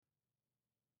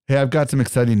Hey, I've got some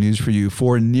exciting news for you.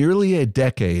 For nearly a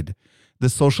decade, the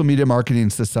Social Media Marketing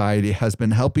Society has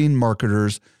been helping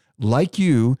marketers like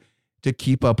you to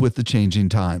keep up with the changing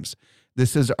times.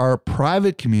 This is our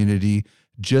private community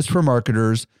just for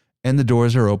marketers, and the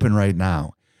doors are open right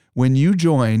now. When you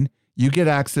join, you get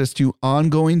access to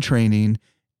ongoing training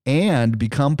and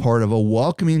become part of a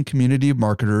welcoming community of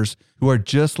marketers who are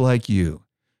just like you.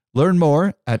 Learn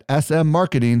more at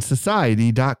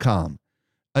smmarketingsociety.com.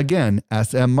 Again,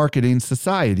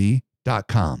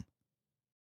 smmarketingsociety.com.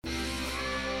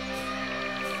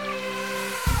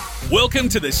 Welcome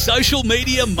to the Social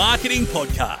Media Marketing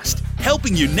Podcast,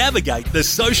 helping you navigate the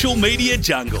social media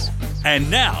jungle. And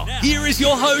now, here is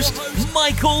your host,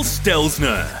 Michael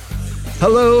Stelzner.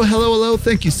 Hello.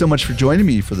 Thank you so much for joining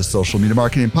me for the Social Media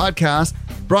Marketing Podcast,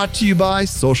 brought to you by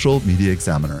Social Media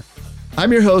Examiner.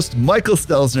 I'm your host, Michael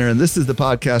Stelzner, and this is the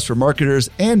podcast for marketers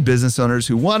and business owners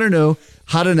who want to know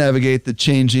how to navigate the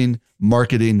changing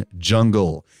marketing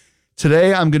jungle.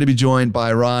 Today, I'm going to be joined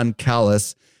by Ron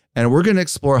Callis, and we're going to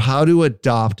explore how to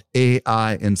adopt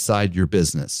AI inside your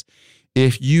business.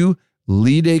 If you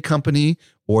lead a company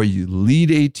or you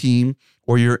lead a team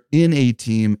or you're in a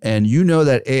team and you know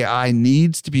that AI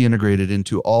needs to be integrated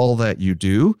into all that you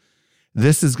do,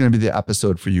 this is going to be the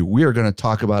episode for you. We are going to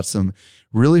talk about some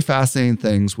really fascinating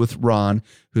things with Ron,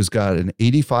 who's got an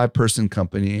 85-person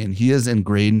company, and he has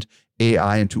ingrained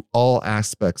AI into all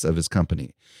aspects of his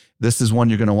company. This is one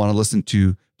you're going to want to listen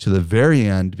to the very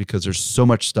end because there's so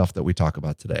much stuff that we talk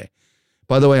about today.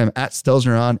 By the way, I'm at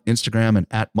Stelzner on Instagram and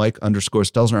at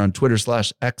Mike_Stelzner on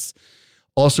Twitter/X.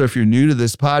 Also, if you're new to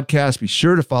this podcast, be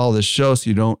sure to follow this show so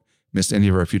you don't miss any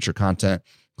of our future content.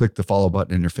 Click the follow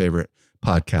button in your favorite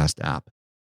podcast app.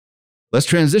 Let's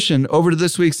transition over to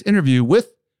this week's interview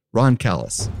with Ron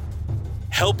Callis.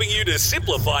 Helping you to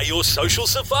simplify your social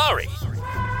safari.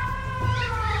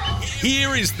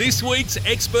 Here is this week's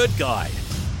expert guide.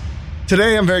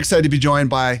 Today, I'm very excited to be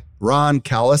joined by Ron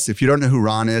Callis. If you don't know who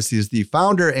Ron is, he is the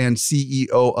founder and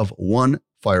CEO of One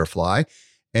Firefly,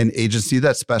 an agency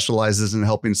that specializes in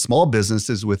helping small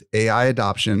businesses with AI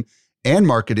adoption and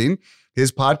marketing.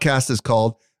 His podcast is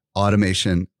called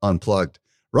Automation Unplugged.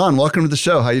 Ron, welcome to the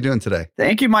show. How are you doing today?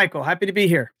 Thank you, Michael. Happy to be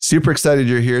here. Super excited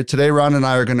you're here. Today, Ron and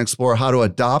I are going to explore how to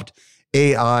adopt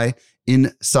AI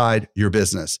inside your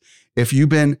business. If you've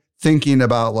been thinking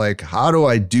about how do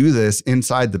I do this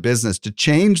inside the business to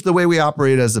change the way we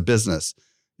operate as a business,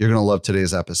 you're going to love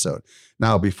today's episode.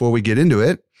 Now, before we get into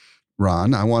it,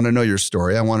 Ron, I want to know your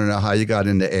story. I want to know how you got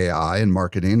into AI and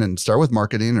marketing, and start with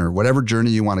marketing or whatever journey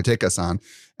you want to take us on,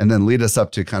 and then lead us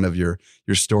up to kind of your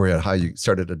story on how you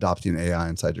started adopting AI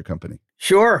inside your company.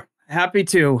 Sure. Happy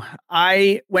to.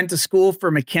 I went to school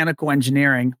for mechanical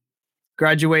engineering,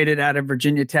 graduated out of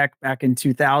Virginia Tech back in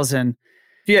 2000.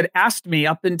 If you had asked me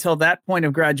up until that point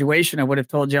of graduation, I would have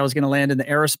told you I was going to land in the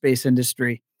aerospace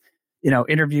industry,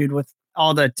 interviewed with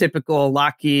all the typical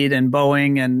Lockheed and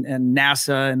Boeing and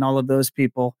NASA and all of those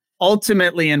people.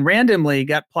 Ultimately and randomly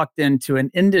got plucked into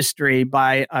an industry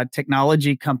by a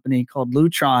technology company called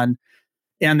Lutron.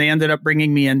 And they ended up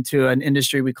bringing me into an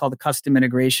industry we call the custom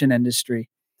integration industry.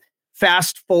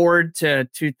 Fast forward to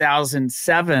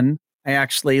 2007, I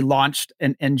actually launched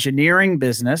an engineering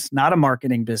business, not a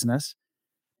marketing business.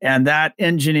 And that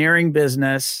engineering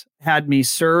business had me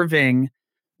serving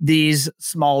these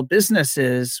small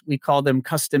businesses. We call them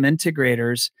custom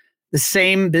integrators. The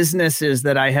same businesses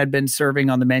that I had been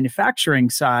serving on the manufacturing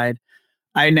side,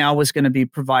 I now was going to be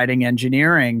providing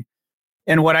engineering.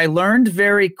 And what I learned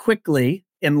very quickly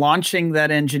in launching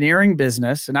that engineering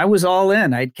business, and I was all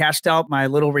in. I'd cashed out my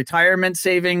little retirement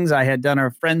savings. I had done a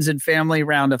friends and family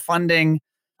round of funding.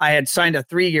 I had signed a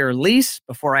 3-year lease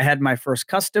before I had my first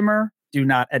customer. Do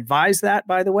not advise that,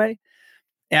 by the way.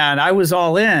 And I was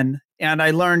all in. And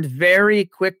I learned very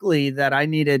quickly that I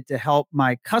needed to help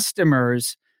my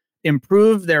customers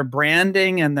improve their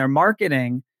branding and their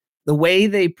marketing, the way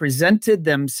they presented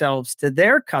themselves to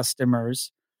their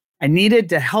customers. I needed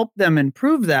to help them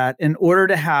improve that in order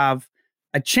to have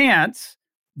a chance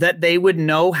that they would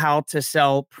know how to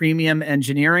sell premium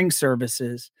engineering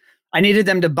services. I needed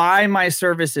them to buy my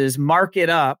services, mark it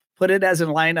up, put it as a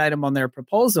line item on their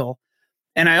proposal.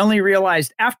 And I only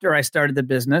realized after I started the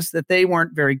business that they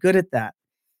weren't very good at that.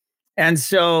 And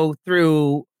so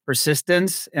through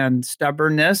persistence and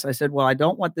stubbornness, I said, well, I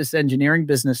don't want this engineering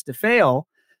business to fail.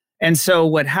 And so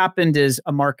what happened is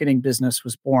a marketing business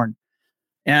was born.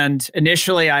 And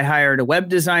initially I hired a web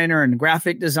designer and a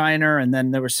graphic designer, and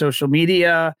then there was social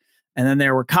media, and then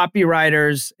there were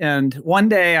copywriters. And one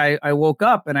day I woke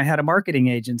up and I had a marketing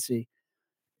agency.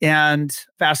 And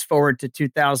fast forward to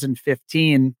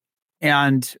 2015,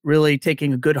 and really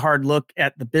taking a good hard look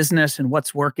at the business and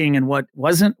what's working and what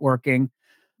wasn't working,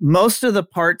 most of the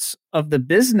parts of the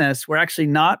business were actually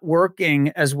not working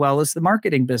as well as the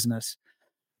marketing business.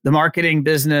 The marketing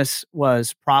business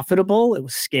was profitable, it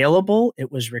was scalable,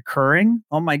 it was recurring.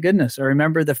 Oh my goodness, I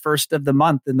remember the first of the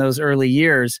month in those early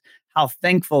years, how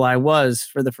thankful I was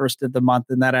for the first of the month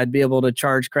and that I'd be able to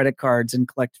charge credit cards and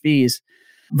collect fees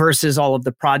versus all of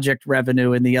the project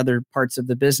revenue in the other parts of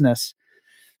the business.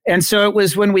 And so it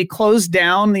was when we closed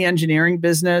down the engineering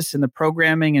business and the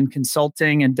programming and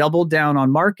consulting and doubled down on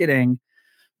marketing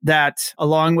that,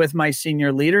 along with my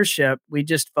senior leadership, we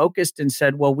just focused and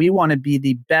said, well, we want to be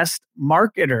the best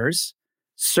marketers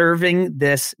serving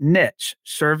this niche,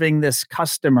 serving this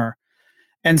customer.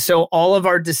 And so all of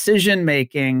our decision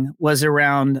making was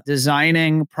around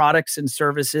designing products and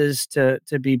services to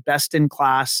be best in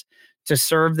class, to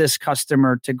serve this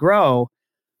customer, to grow.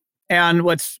 And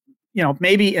what's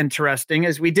maybe interesting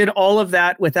is we did all of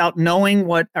that without knowing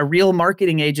what a real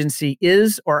marketing agency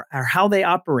is or how they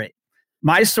operate.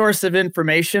 My source of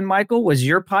information, Michael, was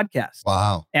your podcast.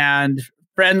 Wow. And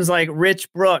friends like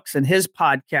Rich Brooks and his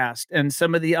podcast and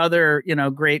some of the other,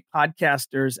 great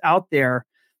podcasters out there.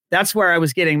 That's where I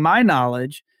was getting my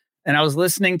knowledge. And I was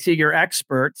listening to your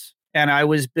experts and I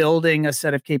was building a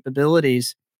set of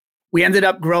capabilities. We ended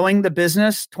up growing the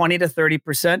business 20 to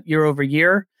 30% year over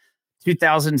year,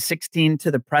 2016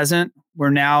 to the present. We're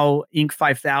now Inc.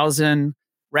 5000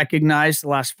 recognized the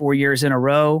last 4 years in a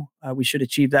row. We should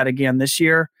achieve that again this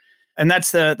year. And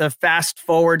that's the fast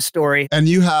forward story. And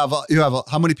you have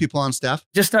how many people on staff?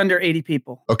 Just under 80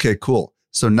 people. Okay, cool.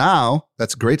 So now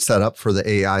that's a great setup for the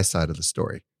AI side of the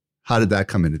story. How did that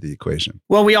come into the equation?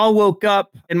 Well, we all woke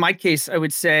up, in my case, I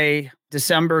would say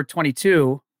December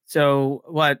 22.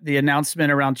 So the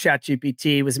announcement around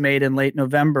ChatGPT was made in late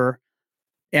November.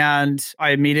 And I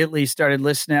immediately started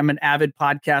listening. I'm an avid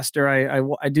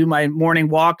podcaster. I do my morning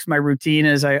walks. My routine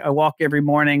is I walk every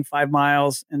morning 5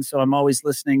 miles. And so I'm always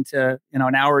listening to,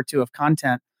 an hour or two of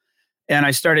content. And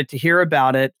I started to hear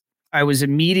about it. I was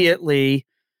immediately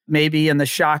maybe in the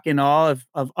shock and awe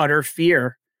of utter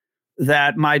fear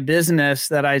that my business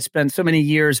that I spent so many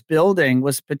years building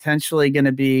was potentially going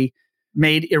to be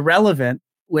made irrelevant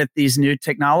with these new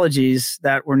technologies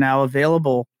that were now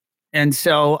available. And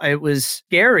so it was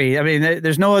scary. I mean,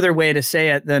 there's no other way to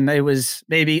say it than it was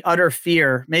maybe utter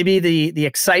fear. Maybe the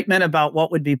excitement about what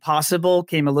would be possible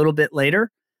came a little bit later.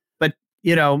 But,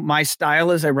 my style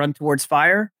is I run towards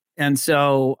fire. And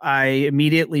so I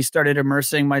immediately started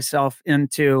immersing myself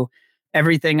into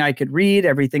everything I could read,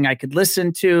 everything I could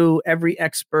listen to, every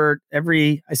expert,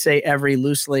 I say every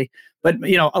loosely, but,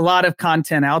 a lot of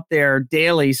content out there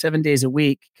daily, 7 days a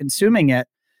week, consuming it.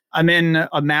 I'm in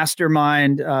a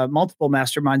mastermind, multiple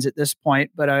masterminds at this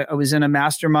point, but I was in a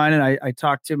mastermind and I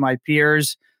talked to my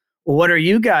peers. Well, what are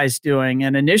you guys doing?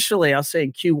 And initially, I'll say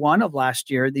in Q1 of last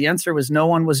year, the answer was no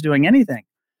one was doing anything.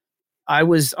 I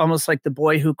was almost like the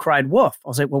boy who cried wolf. I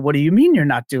was like, well, what do you mean you're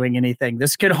not doing anything?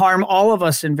 This could harm all of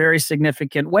us in very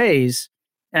significant ways.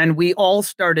 And we all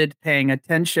started paying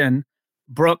attention.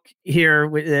 Brooke here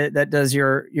that does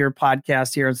your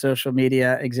podcast here on Social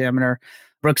Media Examiner,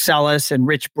 Brooke Sellis and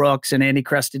Rich Brooks and Andy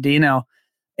Crestodino.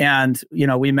 And,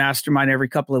 we mastermind every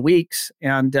couple of weeks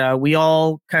and we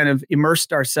all kind of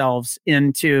immersed ourselves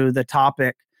into the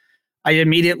topic. I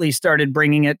immediately started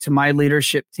bringing it to my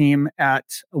leadership team at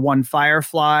One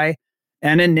Firefly.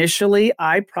 And initially,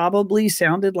 I probably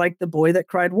sounded like the boy that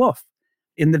cried wolf.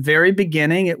 In the very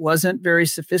beginning, it wasn't very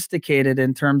sophisticated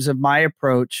in terms of my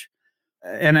approach.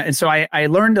 And so I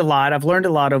learned a lot. I've learned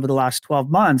a lot over the last 12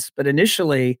 months. But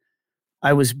initially,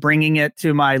 I was bringing it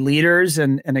to my leaders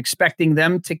and expecting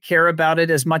them to care about it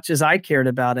as much as I cared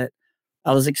about it.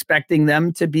 I was expecting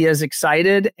them to be as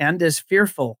excited and as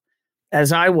fearful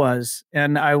as I was.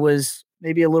 And I was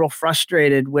maybe a little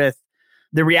frustrated with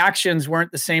the reactions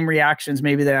weren't the same reactions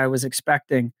maybe that I was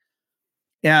expecting.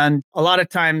 And a lot of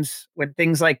times when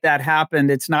things like that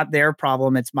happened, it's not their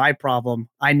problem, it's my problem.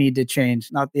 I need to change,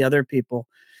 not the other people.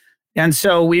 And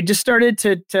so we just started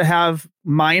to have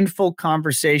mindful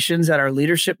conversations at our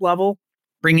leadership level,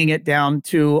 bringing it down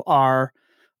to our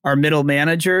middle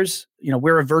managers.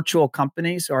 We're a virtual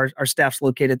company, so our staff's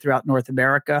located throughout North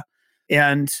America.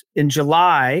 And in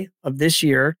July of this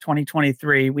year,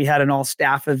 2023, we had an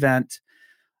all-staff event.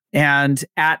 And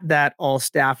at that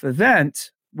all-staff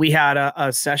event, we had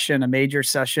a session, a major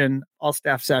session,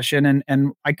 all-staff session.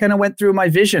 And I kind of went through my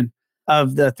vision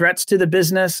of the threats to the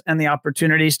business and the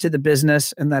opportunities to the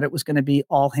business, and that it was going to be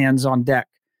all hands on deck.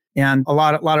 And a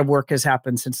lot of work has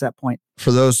happened since that point.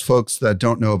 For those folks that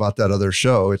don't know about that other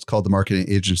show, it's called the Marketing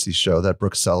Agency Show that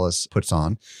Brooke Sellis puts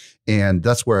on. And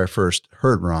that's where I first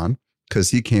heard Ron,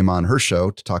 because he came on her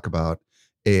show to talk about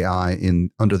AI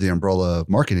under the umbrella of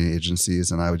marketing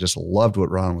agencies. And I just loved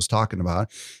what Ron was talking about.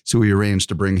 So we arranged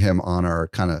to bring him on our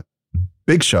kind of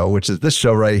big show, which is this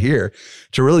show right here,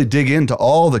 to really dig into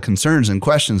all the concerns and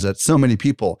questions that so many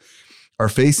people are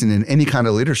facing in any kind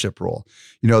of leadership role.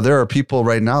 There are people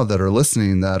right now that are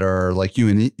listening that are like you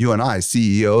and I,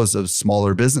 CEOs of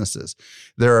smaller businesses.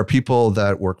 There are people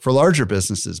that work for larger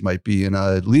businesses, might be in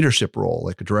a leadership role,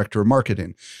 like a director of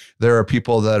marketing. There are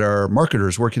people that are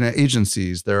marketers working at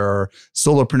agencies. There are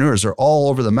solopreneurs. They're all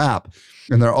over the map,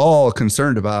 and they're all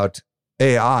concerned about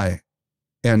AI.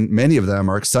 And many of them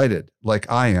are excited, like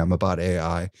I am, about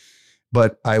AI.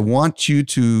 But I want you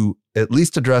to at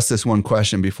least address this one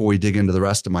question before we dig into the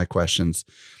rest of my questions.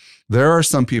 There are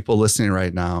some people listening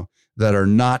right now that are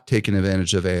not taking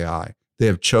advantage of AI. They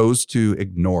have chose to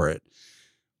ignore it.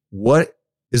 What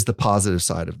is the positive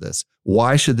side of this?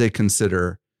 Why should they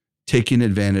consider taking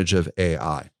advantage of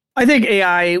AI? I think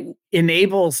AI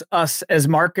enables us as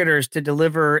marketers to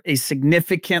deliver a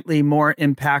significantly more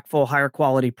impactful, higher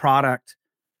quality product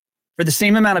for the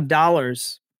same amount of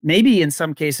dollars, maybe in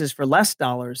some cases for less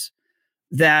dollars,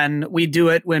 than we do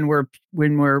it when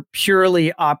we're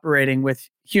purely operating with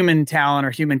human talent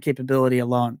or human capability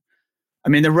alone. I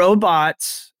mean, the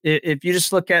robots, if you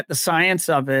just look at the science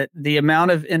of it, the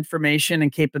amount of information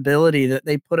and capability that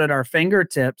they put at our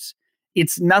fingertips,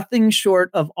 it's nothing short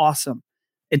of awesome.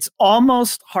 It's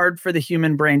almost hard for the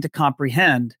human brain to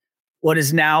comprehend what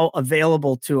is now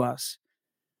available to us.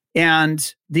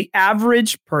 And the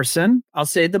average person, I'll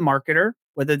say the marketer,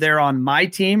 whether they're on my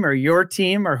team or your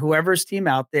team or whoever's team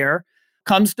out there,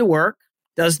 comes to work,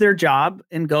 does their job,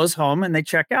 and goes home and they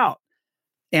check out.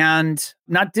 And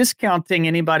not discounting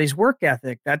anybody's work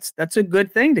ethic. That's a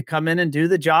good thing, to come in and do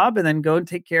the job and then go and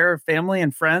take care of family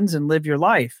and friends and live your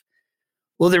life.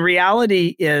 Well, the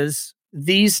reality is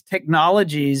these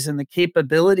technologies and the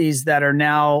capabilities that are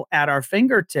now at our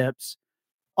fingertips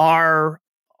are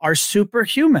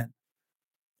superhuman.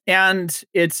 And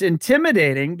it's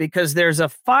intimidating because there's a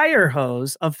fire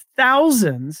hose of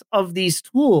thousands of these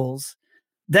tools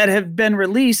that have been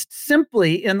released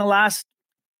simply in the last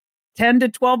 10 to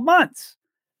 12 months.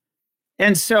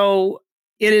 And so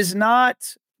it is not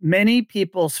many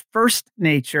people's first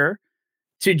nature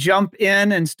to jump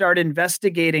in and start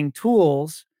investigating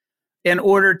tools in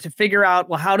order to figure out,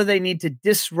 well, how do they need to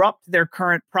disrupt their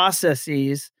current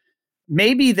processes?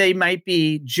 Maybe they might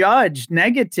be judged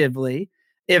negatively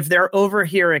if they're over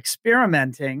here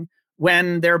experimenting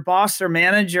when their boss or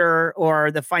manager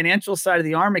or the financial side of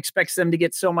the arm expects them to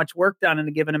get so much work done in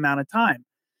a given amount of time.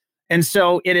 And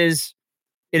so it is,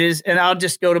 and I'll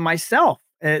just go to myself.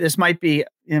 This might be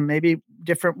maybe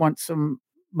different what some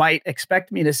might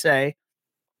expect me to say.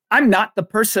 I'm not the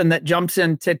person that jumps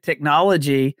into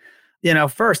technology,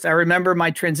 first. I remember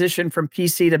my transition from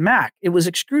PC to Mac. It was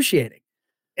excruciating.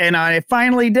 And I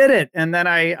finally did it. And then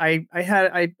I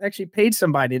actually paid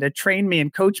somebody to train me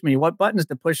and coach me what buttons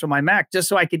to push on my Mac just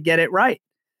so I could get it right.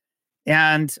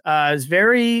 And it's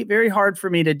very, very hard for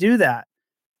me to do that.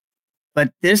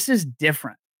 But this is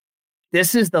different.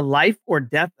 This is the life or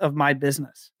death of my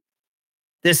business.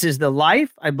 This is the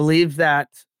life. I believe that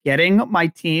getting my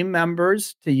team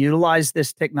members to utilize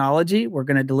this technology, we're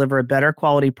going to deliver a better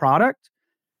quality product.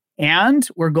 And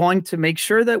we're going to make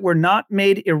sure that we're not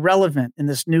made irrelevant in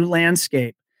this new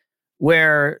landscape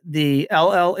where the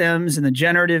LLMs and the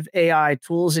generative AI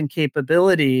tools and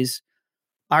capabilities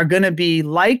are going to be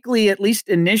likely, at least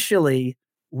initially,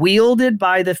 wielded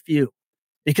by the few,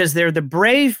 because they're the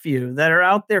brave few that are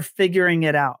out there figuring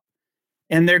it out.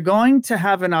 And they're going to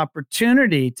have an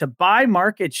opportunity to buy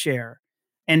market share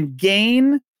and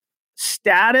gain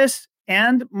status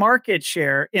and market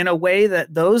share in a way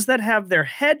that those that have their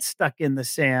head stuck in the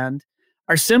sand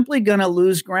are simply going to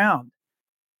lose ground.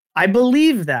 I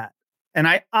believe that. And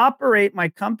I operate my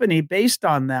company based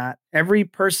on that. Every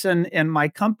person in my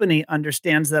company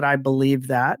understands that I believe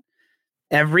that.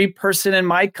 Every person in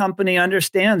my company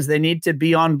understands they need to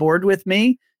be on board with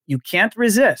me. You can't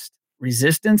resist.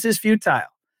 Resistance is futile.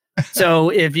 So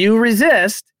if you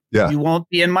resist, you won't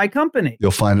be in my company.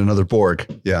 You'll find another Borg.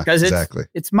 Yeah, because exactly.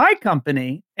 It's my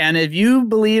company. And if you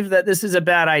believe that this is a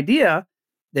bad idea,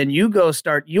 then you go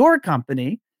start your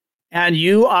company and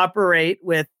you operate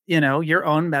with, your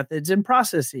own methods and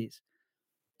processes.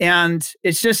 And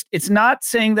it's not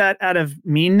saying that out of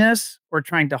meanness or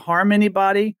trying to harm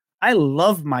anybody. I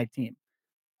love my team.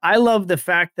 I love the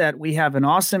fact that we have an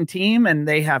awesome team and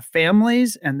they have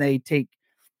families and they take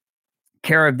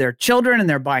care of their children and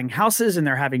they're buying houses and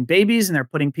they're having babies and they're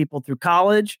putting people through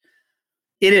college.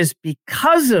 It is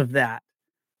because of that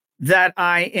that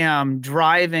I am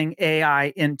driving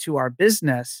AI into our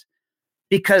business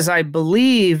because I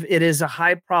believe it is a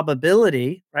high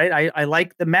probability, right? I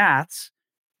like the maths.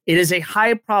 It is a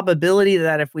high probability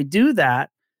that if we do that,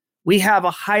 we have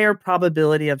a higher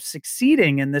probability of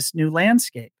succeeding in this new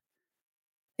landscape.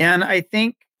 And I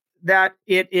think that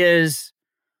this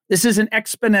is an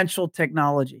exponential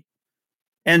technology.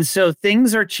 And so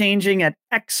things are changing at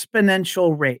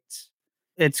exponential rates.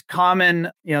 It's common,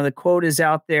 the quote is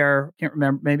out there. Can't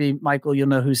remember, maybe Michael, you'll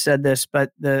know who said this,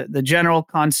 but the general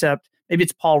concept, maybe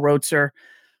it's Paul Roetzer.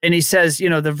 And he says,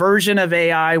 the version of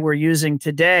AI we're using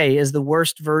today is the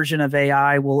worst version of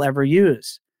AI we'll ever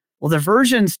use. Well, the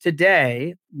versions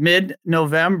today,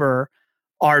 mid-November,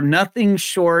 are nothing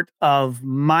short of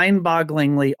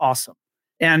mind-bogglingly awesome.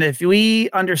 And if we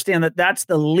understand that that's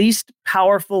the least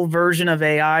powerful version of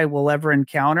AI we'll ever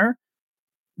encounter,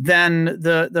 then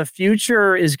the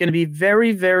future is going to be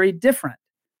very, very different.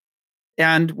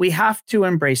 And we have to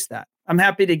embrace that. I'm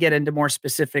happy to get into more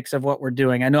specifics of what we're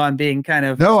doing. I know I'm being kind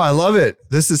of... No, I love it.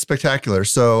 This is spectacular.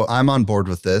 So I'm on board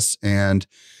with this. And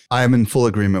I am in full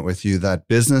agreement with you that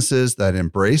businesses that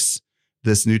embrace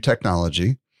this new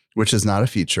technology, which is not a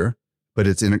feature, but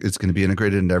it's going to be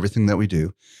integrated into everything that we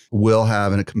do, will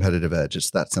have a competitive edge.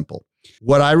 It's that simple.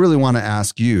 What I really want to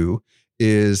ask you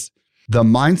is the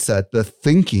mindset, the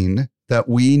thinking that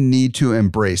we need to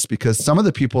embrace, because some of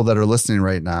the people that are listening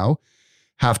right now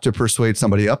have to persuade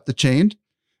somebody up the chain,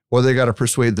 or they got to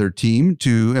persuade their team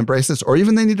to embrace this, or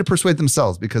even they need to persuade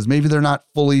themselves because maybe they're not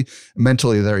fully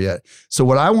mentally there yet. So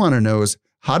what I want to know is,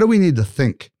 how do we need to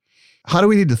think? How do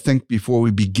we need to think before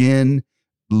we begin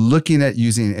looking at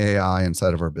using AI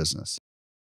inside of our business?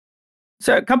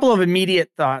 So a couple of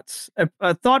immediate thoughts.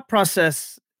 A thought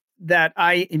process that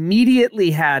I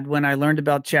immediately had when I learned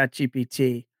about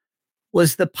ChatGPT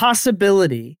was the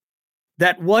possibility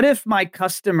that what if my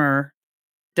customer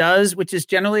does, which is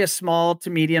generally a small to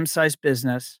medium-sized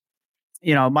business,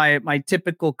 my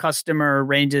typical customer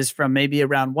ranges from maybe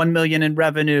around 1 million in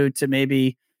revenue to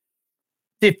maybe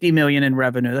 50 million in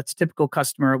revenue. That's a typical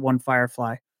customer at One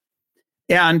Firefly.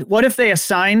 And what if they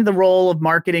assign the role of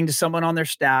marketing to someone on their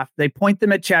staff? They point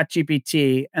them at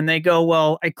ChatGPT and they go,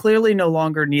 well, I clearly no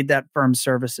longer need that firm's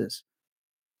services.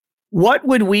 What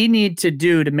would we need to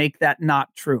do to make that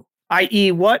not true?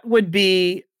 I.e., what would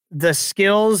be the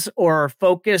skills or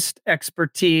focused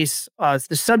expertise, the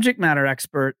subject matter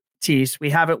expertise we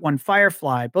have at One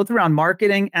Firefly, both around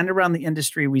marketing and around the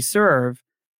industry we serve,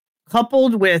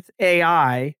 coupled with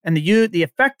AI and the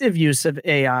effective use of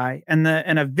AI and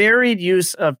a varied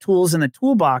use of tools in the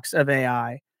toolbox of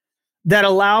AI that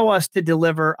allow us to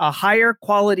deliver a higher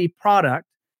quality product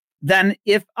than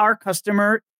if our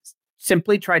customer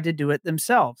simply tried to do it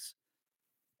themselves.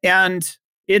 And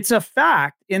it's a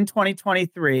fact in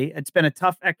 2023, it's been a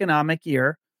tough economic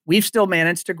year. We've still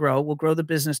managed to grow. We'll grow the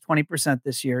business 20%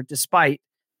 this year, despite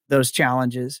those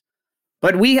challenges.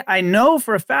 But I know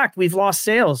for a fact we've lost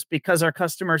sales because our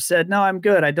customer said, no, I'm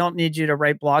good. I don't need you to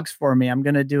write blogs for me. I'm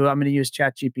going to use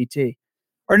ChatGPT.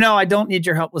 Or no, I don't need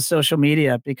your help with social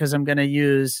media because I'm going to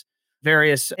use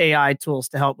various AI tools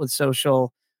to help with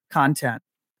social content.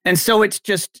 And so it's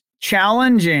just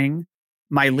challenging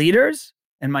my leaders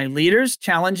and my leaders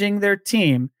challenging their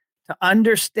team to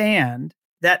understand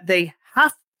that they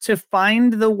have to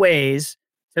find the ways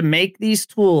to make these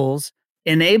tools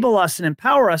enable us and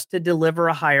empower us to deliver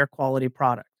a higher quality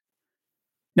product.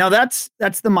 Now that's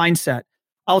the mindset.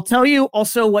 I'll tell you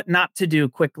also what not to do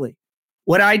quickly.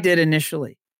 What I did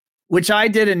initially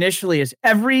is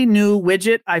every new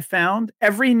widget I found,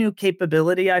 every new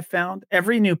capability I found,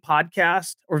 every new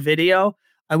podcast or video,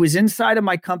 I was inside of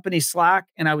my company Slack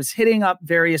and I was hitting up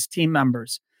various team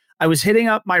members. I was hitting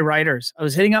up my writers. I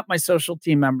was hitting up my social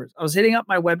team members. I was hitting up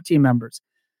my web team members.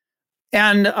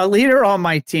 And a leader on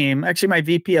my team, actually my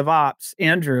VP of Ops,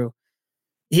 Andrew,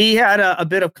 he had a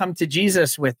bit of come to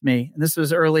Jesus with me. And this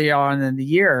was early on in the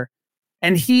year.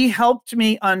 And he helped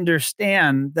me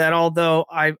understand that although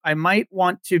I might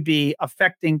want to be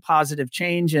affecting positive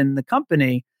change in the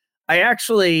company, I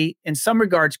actually, in some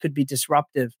regards, could be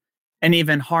disruptive and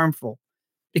even harmful.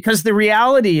 Because the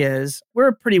reality is we're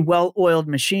a pretty well-oiled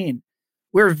machine.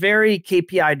 We're very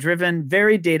KPI driven,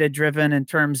 very data driven in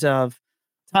terms of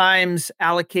times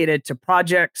allocated to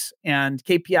projects and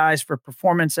KPIs for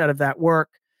performance out of that work.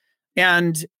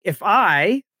 And if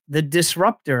I, the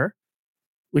disruptor,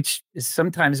 which is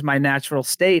sometimes my natural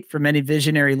state for many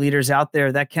visionary leaders out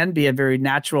there, that can be a very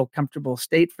natural, comfortable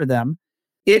state for them,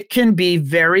 it can be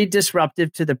very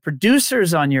disruptive to the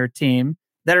producers on your team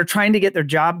that are trying to get their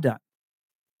job done.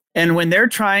 And when they're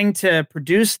trying to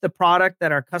produce the product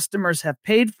that our customers have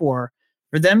paid for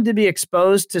for them to be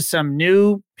exposed to some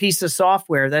new piece of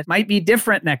software that might be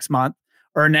different next month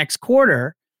or next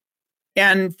quarter.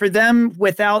 And for them,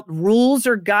 without rules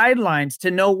or guidelines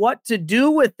to know what to do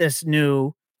with this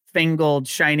new fingered,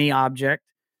 shiny object,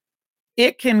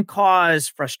 it can cause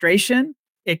frustration.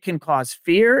 It can cause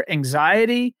fear,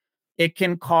 anxiety. It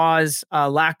can cause a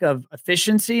lack of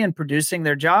efficiency in producing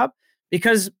their job.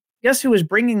 Because guess who was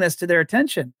bringing this to their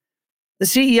attention? The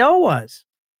CEO was.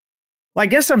 Well, I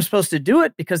guess I'm supposed to do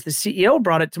it because the CEO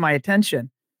brought it to my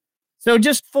attention. So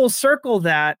just full circle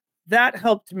that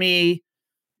helped me,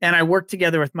 and I worked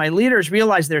together with my leaders,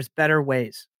 realize there's better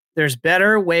ways. There's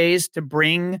better ways to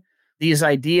bring these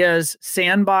ideas,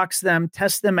 sandbox them,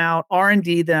 test them out,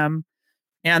 R&D them,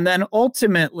 and then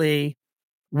ultimately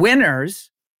winners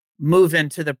move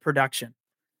into the production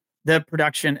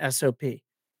SOP.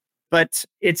 But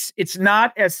it's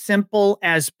not as simple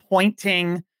as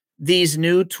pointing these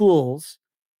new tools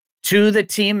to the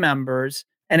team members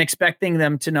and expecting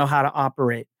them to know how to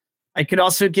operate. I could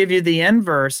also give you the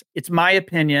inverse. It's my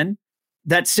opinion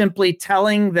that simply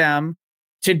telling them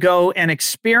to go and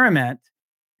experiment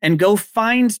and go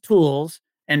find tools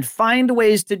and find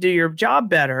ways to do your job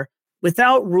better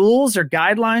without rules or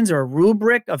guidelines or a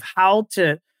rubric of how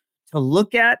to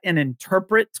look at and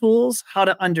interpret tools, how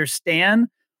to understand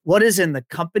what is in the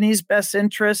company's best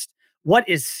interest, what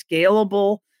is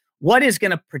scalable, what is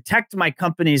going to protect my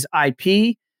company's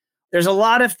IP. There's a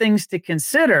lot of things to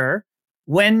consider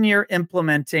when you're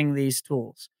implementing these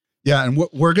tools. Yeah, and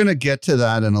we're going to get to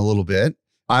that in a little bit.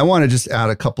 I want to just add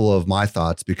a couple of my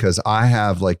thoughts because I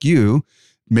have, like you,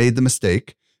 made the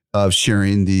mistake of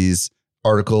sharing these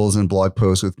articles and blog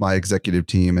posts with my executive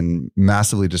team and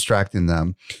massively distracting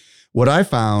them. What I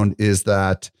found is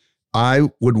that I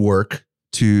would work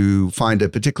to find a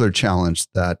particular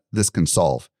challenge that this can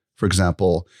solve. For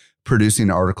example, producing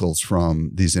articles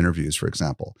from these interviews, for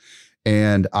example.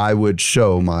 And I would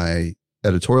show my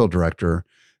editorial director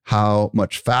how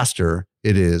much faster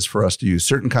it is for us to use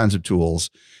certain kinds of tools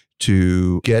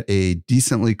to get a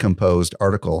decently composed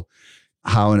article.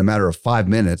 How in a matter of 5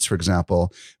 minutes, for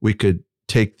example, we could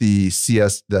take the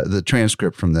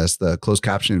transcript from this, the closed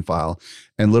captioning file,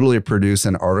 and literally produce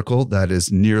an article that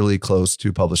is nearly close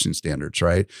to publishing standards,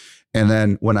 right? And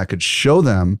then when I could show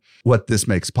them what this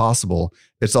makes possible,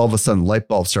 it's all of a sudden light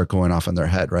bulbs start going off in their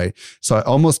head, right? So I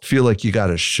almost feel like you got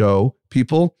to show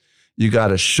people, you got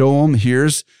to show them,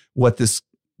 here's what this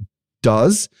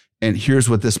does, and here's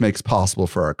what this makes possible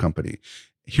for our company.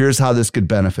 Here's how this could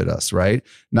benefit us, right?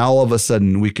 Now, all of a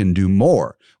sudden we can do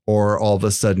more, or all of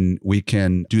a sudden we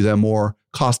can do them more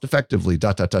cost effectively, ... Do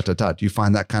you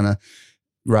find that kind of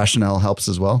rationale helps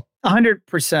as well?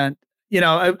 100%.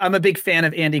 I'm a big fan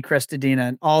of Andy Crestodina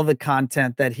and all the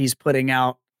content that he's putting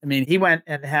out. I mean, he went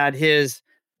and had his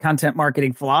content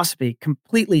marketing philosophy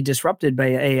completely disrupted by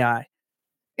AI.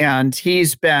 And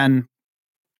he's been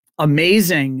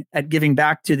amazing at giving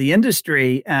back to the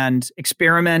industry and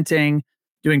experimenting,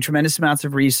 doing tremendous amounts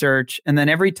of research. And then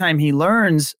every time he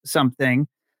learns something,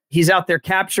 he's out there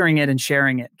capturing it and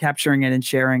sharing it,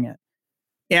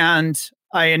 And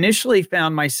I initially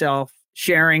found myself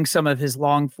sharing some of his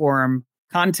long form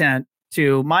content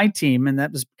to my team. And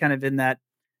that was kind of in that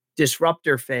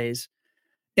disruptor phase.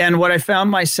 And what I found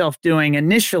myself doing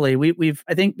initially, we've,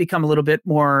 I think, become a little bit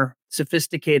more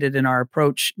sophisticated in our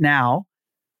approach now.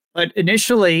 But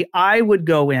initially, I would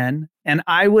go in and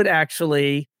I would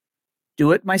actually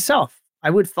do it myself. I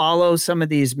would follow some of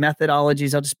these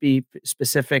methodologies. I'll just be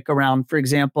specific around, for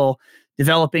example,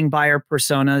 developing buyer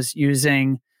personas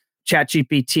using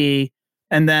ChatGPT,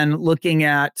 and then looking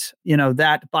at,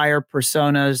 that buyer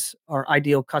personas or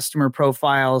ideal customer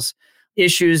profiles,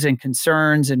 issues and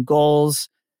concerns and goals,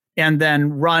 and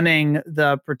then running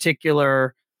the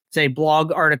particular, say,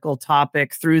 blog article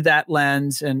topic through that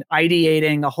lens and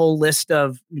ideating a whole list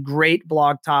of great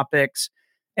blog topics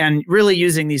and really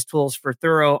using these tools for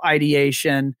thorough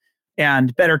ideation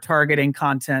and better targeting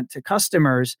content to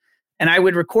customers. And I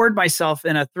would record myself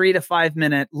in a 3 to 5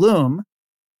 minute Loom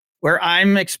where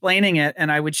I'm explaining it.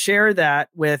 And I would share that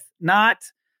with not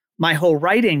my whole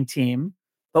writing team,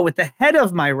 but with the head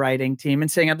of my writing team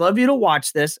and saying, I'd love you to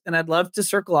watch this and I'd love to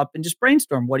circle up and just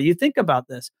brainstorm. What do you think about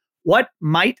this? What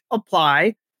might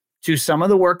apply to some of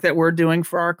the work that we're doing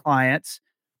for our clients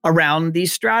around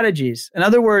these strategies? In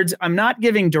other words, I'm not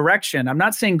giving direction. I'm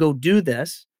not saying go do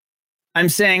this. I'm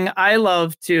saying I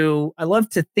love to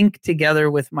think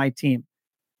together with my team.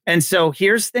 And so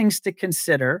here's things to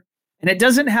consider. And it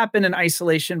doesn't happen in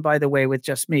isolation, by the way, with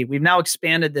just me. We've now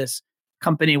expanded this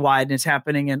company-wide and it's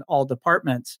happening in all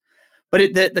departments.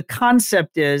 But the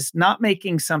concept is not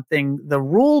making something the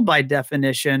rule by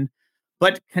definition,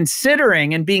 But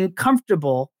considering and being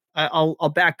comfortable,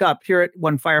 I'll back up. Here at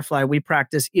One Firefly, we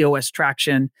practice EOS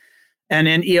traction. And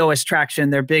in EOS traction,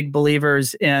 they're big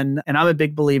believers in, and I'm a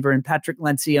big believer in Patrick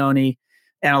Lencioni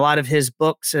and a lot of his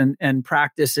books and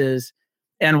practices.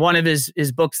 And one of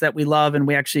his books that we love, and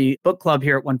we actually book club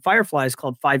here at One Firefly, is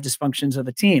called 5 Dysfunctions of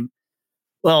a Team.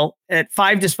 Well, at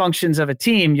 5 Dysfunctions of a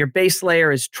Team, your base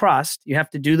layer is trust. You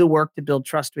have to do the work to build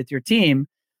trust with your team.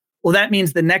 Well, that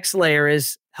means the next layer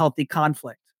is healthy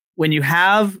conflict. When you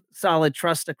have solid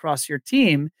trust across your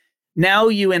team, now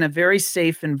you, in a very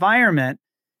safe environment,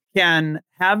 can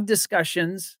have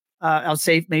discussions. I'll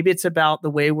say maybe it's about the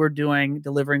way we're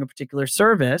delivering a particular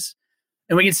service.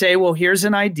 And we can say, well, here's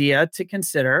an idea to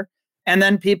consider. And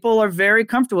then people are very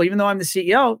comfortable. Even though I'm the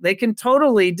CEO, they can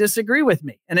totally disagree with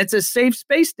me. And it's a safe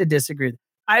space to disagree.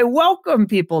 I welcome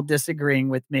people disagreeing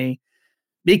with me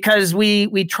because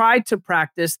we try to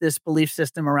practice this belief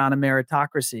system around a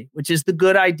meritocracy, which is the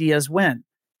good ideas win.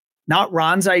 Not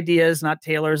Ron's ideas, not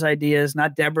Taylor's ideas,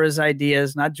 not Deborah's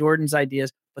ideas, not Jordan's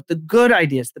ideas, but the good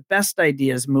ideas, the best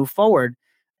ideas move forward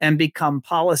and become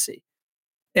policy.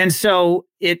 And so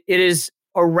it is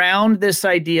around this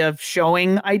idea of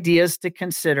showing ideas to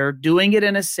consider, doing it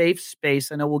in a safe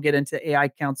space. I know we'll get into AI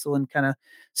Council and kind of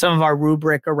some of our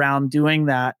rubric around doing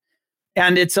that.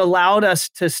 And it's allowed us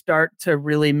to start to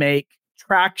really make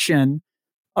traction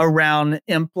around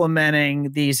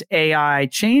implementing these AI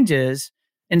changes.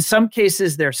 In some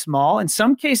cases, they're small. In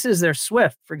some cases, they're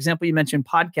swift. For example, you mentioned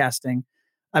podcasting.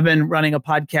 I've been running a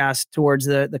podcast towards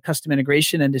the custom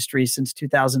integration industry since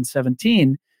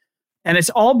 2017, and it's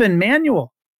all been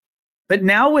manual. But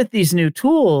now with these new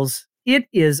tools, it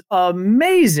is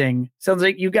amazing. Sounds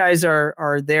like you guys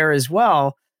are there as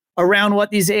well around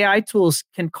what these AI tools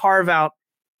can carve out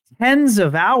tens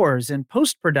of hours in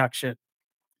post-production.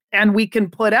 And we can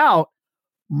put out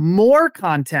more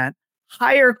content,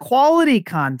 higher quality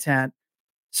content.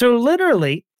 So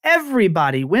literally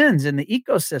everybody wins in the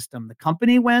ecosystem. The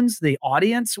company wins, the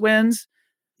audience wins.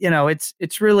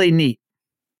 It's really neat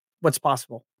what's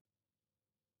possible.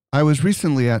 I was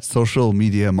recently at Social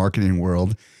Media Marketing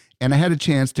World, and I had a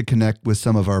chance to connect with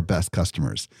some of our best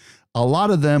customers. A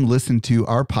lot of them listen to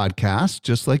our podcast,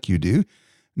 just like you do.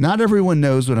 Not everyone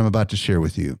knows what I'm about to share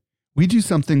with you. We do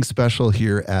something special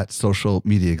here at Social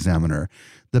Media Examiner.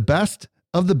 The best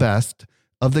of the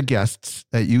guests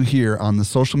that you hear on the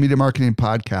Social Media Marketing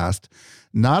Podcast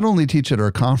not only teach at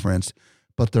our conference,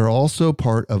 but they're also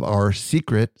part of our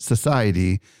secret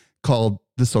society called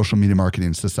the Social Media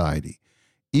Marketing Society.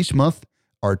 Each month,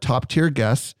 our top tier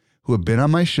guests who have been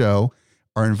on my show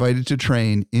are invited to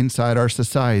train inside our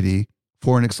society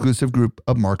for an exclusive group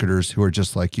of marketers who are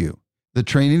just like you. The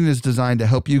training is designed to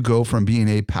help you go from being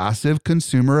a passive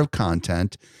consumer of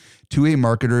content to a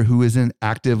marketer who is in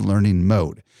active learning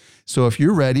mode. So if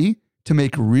you're ready to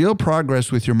make real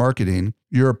progress with your marketing,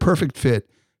 you're a perfect fit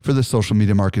for the Social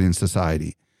Media Marketing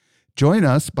Society. Join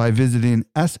us by visiting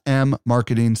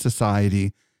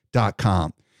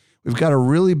smmarketingsociety.com. We've got a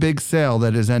really big sale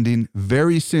that is ending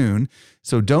very soon,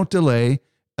 so don't delay.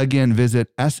 Again,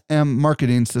 visit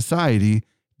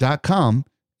smmarketingsociety.com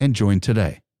and join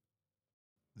today.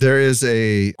 There is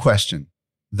a question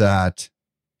that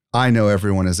I know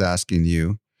everyone is asking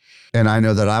you, and I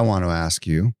know that I want to ask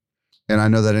you, and I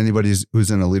know that anybody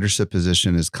who's in a leadership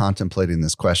position is contemplating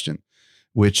this question,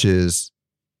 which is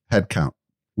headcount,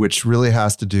 which really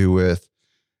has to do with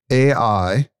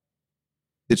AI.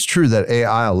 It's true that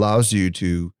AI allows you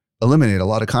to eliminate a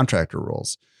lot of contractor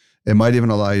roles. It might even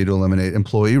allow you to eliminate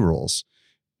employee roles.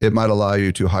 It might allow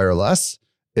you to hire less.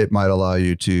 It might allow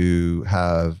you to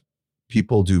have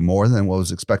people do more than what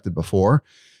was expected before.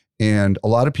 And a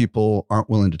lot of people aren't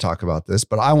willing to talk about this,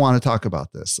 but I want to talk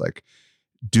about this. Like,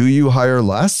 do you hire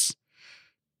less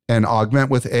and augment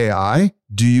with AI?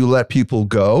 Do you let people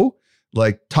go?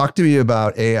 Like, talk to me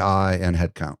about AI and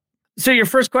headcount. So your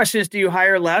first question is, do you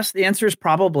hire less? The answer is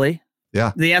probably.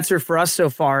 Yeah. The answer for us so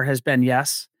far has been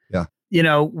yes. Yeah.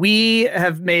 We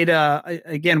have made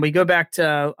again, we go back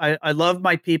to, I love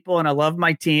my people and I love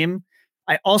my team.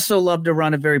 I also love to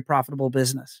run a very profitable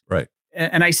business. Right.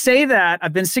 And I say that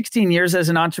I've been 16 years as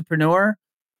an entrepreneur.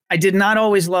 I did not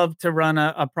always love to run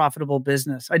a profitable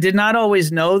business. I did not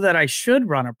always know that I should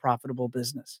run a profitable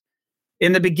business.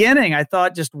 In the beginning, I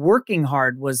thought just working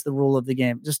hard was the rule of the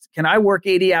game. Just, can I work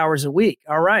 80 hours a week?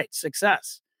 All right,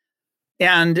 success.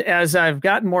 And as I've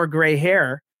gotten more gray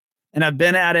hair and I've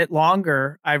been at it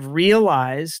longer, I've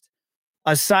realized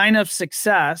a sign of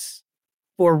success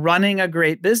for running a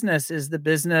great business is the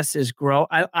business is grow.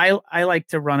 I like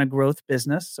to run a growth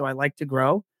business, so I like to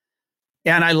grow.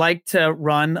 And I like to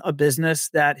run a business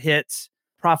that hits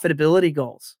profitability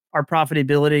goals. our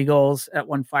profitability goals at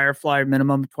One Firefly,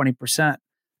 minimum of 20%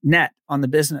 net on the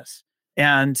business.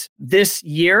 And this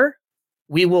year,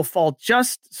 we will fall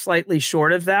just slightly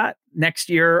short of that. Next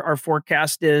year, our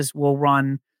forecast is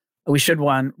we should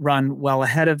run well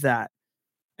ahead of that.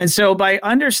 And so by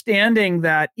understanding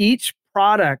that each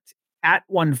product at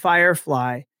One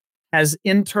Firefly has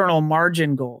internal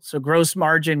margin goals, so gross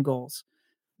margin goals,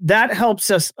 that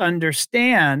helps us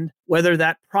understand whether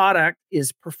that product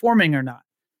is performing or not.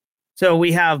 So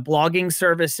we have blogging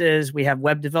services, we have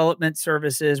web development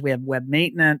services, we have web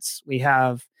maintenance, we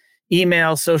have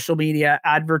email, social media,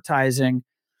 advertising.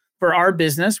 For our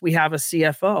business, we have a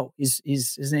CFO.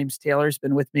 His name's Taylor. He's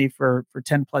been with me for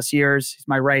 10 plus years. He's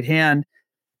my right hand.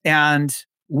 And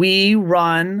we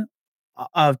run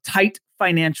a tight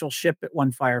financial ship at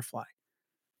One Firefly.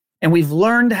 And we've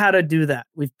learned how to do that.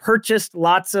 We've purchased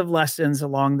lots of lessons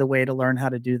along the way to learn how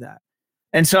to do that.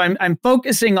 And so I'm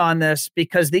focusing on this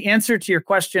because the answer to your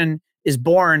question is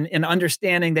born in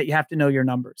understanding that you have to know your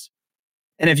numbers.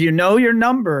 And if you know your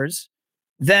numbers,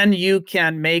 then you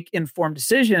can make informed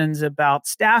decisions about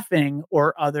staffing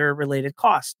or other related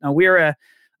costs. Now, we're a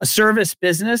service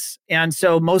business, and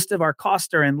so most of our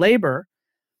costs are in labor.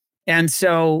 And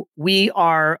so we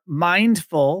are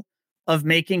mindful of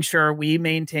making sure we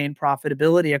maintain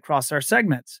profitability across our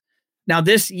segments. Now,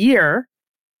 this year,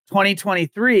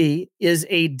 2023, is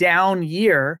a down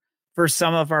year for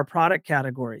some of our product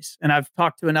categories. And I've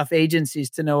talked to enough agencies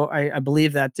to know I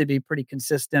believe that to be pretty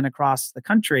consistent across the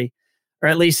country, or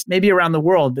at least maybe around the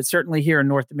world, but certainly here in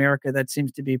North America, that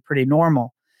seems to be pretty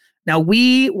normal. Now,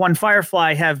 we, One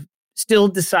Firefly, have still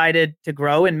decided to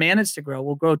grow and managed to grow.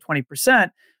 We'll grow 20%,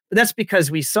 but that's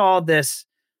because we saw this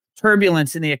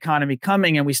turbulence in the economy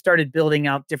coming and we started building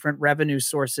out different revenue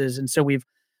sources. And so we've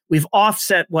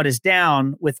offset what is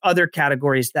down with other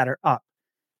categories that are up.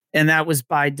 And that was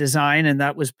by design, and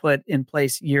that was put in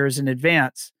place years in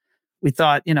advance. We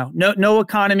thought, no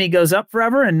economy goes up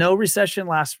forever and no recession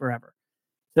lasts forever.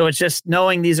 So it's just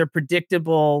knowing these are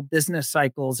predictable business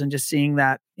cycles and just seeing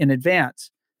that in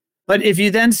advance. But if you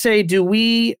then say, do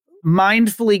we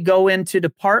mindfully go into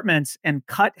departments and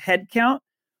cut headcount?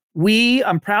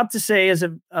 I'm proud to say, as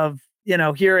of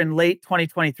here in late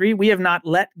 2023, we have not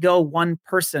let go one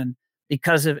person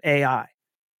because of AI.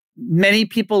 Many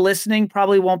people listening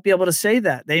probably won't be able to say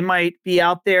that. They might be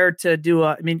out there to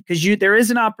do because there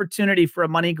is an opportunity for a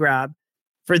money grab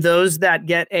for those that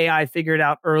get AI figured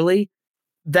out early,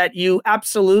 that you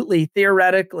absolutely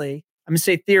theoretically, I'm going to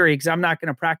say theory because I'm not going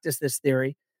to practice this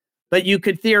theory, but you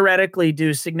could theoretically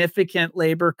do significant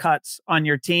labor cuts on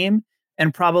your team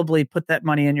and probably put that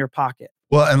money in your pocket.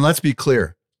 Well, and let's be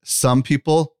clear. Some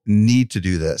people need to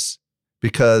do this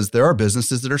because there are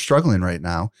businesses that are struggling right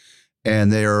now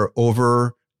and they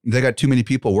got too many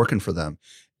people working for them.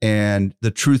 And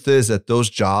the truth is that those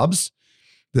jobs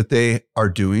that they are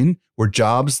doing were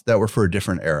jobs that were for a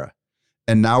different era.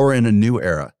 And now we're in a new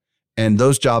era and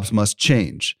those jobs must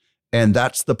change. And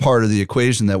that's the part of the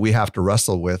equation that we have to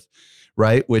wrestle with,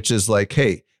 right? Which is like,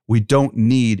 hey, we don't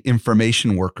need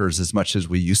information workers as much as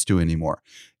we used to anymore.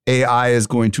 AI is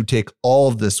going to take all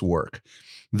of this work.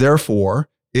 Therefore,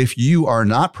 if you are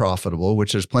not profitable,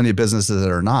 which there's plenty of businesses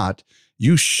that are not,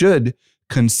 you should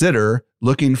consider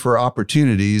looking for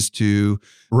opportunities to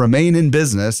remain in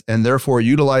business and therefore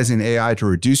utilizing AI to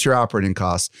reduce your operating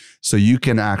costs so you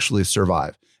can actually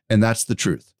survive. And that's the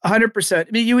truth. 100%.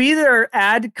 I mean, you either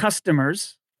add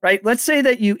customers, right? Let's say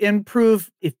that you improve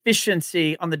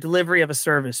efficiency on the delivery of a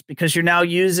service because you're now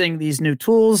using these new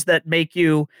tools that make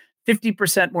you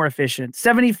 50% more efficient,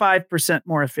 75%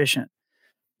 more efficient.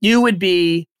 You would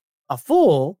be a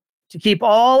fool to keep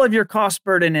all of your cost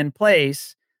burden in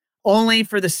place only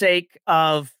for the sake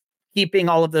of keeping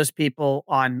all of those people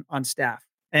on staff.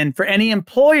 And for any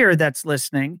employer that's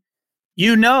listening,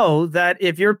 you know that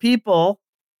if your people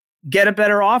get a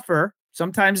better offer,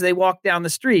 sometimes they walk down the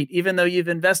street, even though you've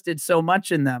invested so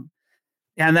much in them.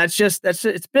 And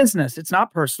it's business. It's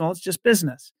not personal. It's just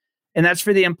business. And that's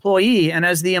for the employee. And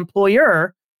as the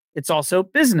employer, it's also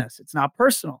business. It's not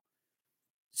personal.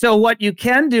 So what you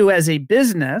can do as a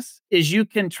business is you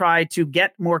can try to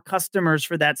get more customers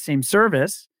for that same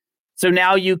service. So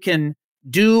now you can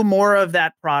do more of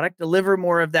that product, deliver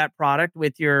more of that product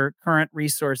with your current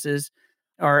resources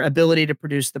or ability to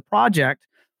produce the project.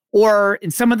 Or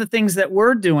in some of the things that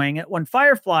we're doing at One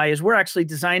Firefly is we're actually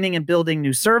designing and building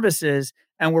new services,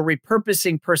 and we're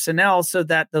repurposing personnel so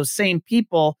that those same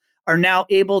people are now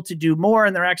able to do more,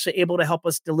 and they're actually able to help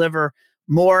us deliver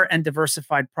more and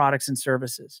diversified products and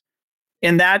services.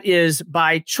 And that is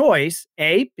by choice,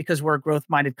 because we're a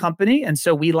growth-minded company, and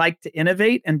so we like to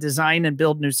innovate and design and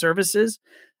build new services.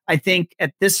 I think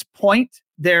at this point,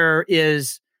 there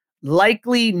is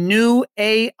likely new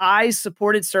AI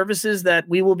supported services that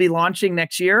we will be launching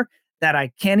next year that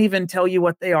I can't even tell you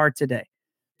what they are today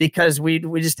because we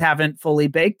just haven't fully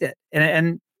baked it.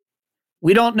 And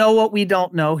we don't know what we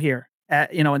don't know here,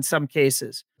 in some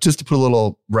cases. Just to put a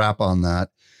little wrap on that,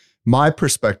 my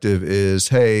perspective is,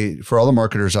 hey, for all the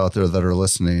marketers out there that are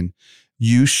listening,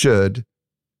 you should,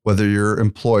 whether your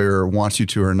employer wants you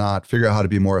to or not, figure out how to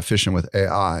be more efficient with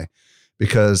AI,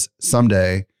 because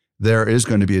someday there is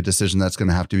going to be a decision that's going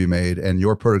to have to be made, and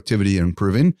your productivity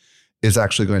improving is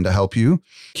actually going to help you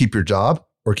keep your job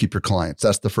or keep your clients.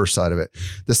 That's the first side of it.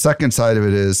 The second side of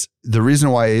it is the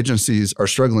reason why agencies are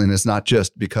struggling is not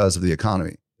just because of the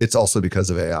economy. It's also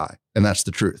because of AI. And that's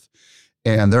the truth.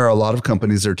 And there are a lot of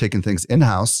companies that are taking things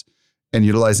in-house and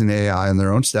utilizing AI on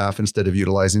their own staff instead of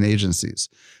utilizing agencies.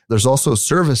 There's also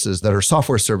services that are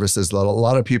software services that a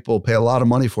lot of people pay a lot of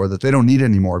money for that they don't need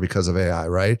anymore because of AI,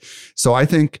 right? So I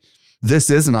think this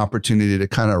is an opportunity to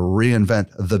kind of reinvent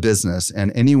the business.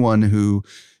 And anyone who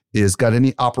is got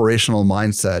any operational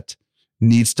mindset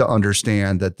needs to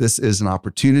understand that this is an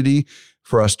opportunity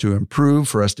for us to improve,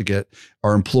 for us to get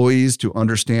our employees to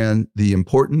understand the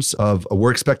importance of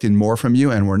we're expecting more from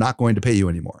you and we're not going to pay you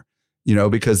anymore,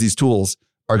 because these tools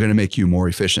are going to make you more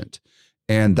efficient.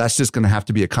 And that's just going to have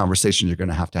to be a conversation you're going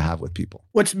to have with people.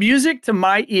 What's music to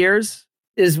my ears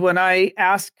is when I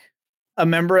ask a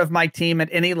member of my team at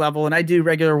any level, and I do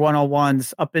regular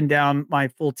one-on-ones up and down my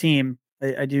full team.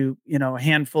 I do, a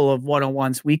handful of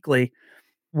one-on-ones weekly.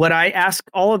 What I ask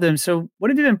all of them, so what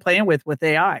have you been playing with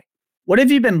AI? What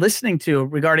have you been listening to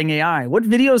regarding AI? What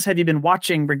videos have you been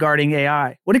watching regarding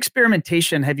AI? What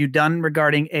experimentation have you done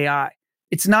regarding AI?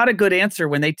 It's not a good answer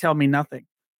when they tell me nothing,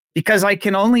 because I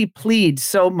can only plead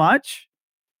so much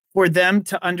for them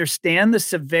to understand the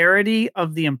severity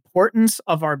of the importance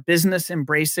of our business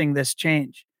embracing this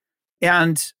change.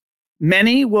 And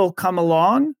many will come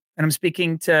along, and I'm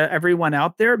speaking to everyone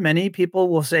out there. Many people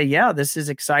will say, yeah, this is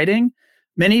exciting.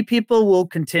 Many people will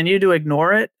continue to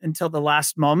ignore it until the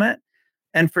last moment.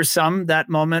 And for some, that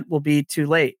moment will be too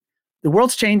late. The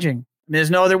world's changing.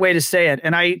 There's no other way to say it.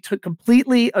 And I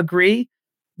completely agree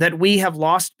that we have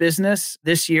lost business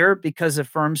this year because of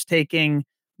firms taking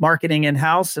marketing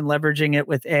in-house and leveraging it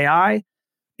with AI.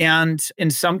 And in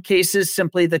some cases,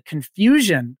 simply the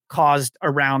confusion caused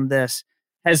around this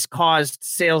has caused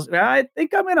sales. I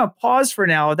think I'm going to pause for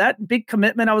now. That big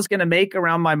commitment I was going to make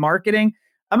around my marketing,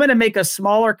 I'm going to make a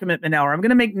smaller commitment now, or I'm going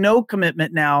to make no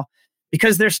commitment now,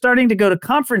 because they're starting to go to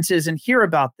conferences and hear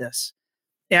about this.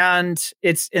 And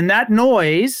that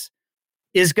noise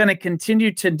is going to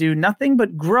continue to do nothing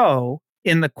but grow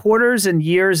in the quarters and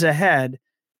years ahead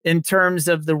in terms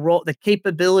of the role, the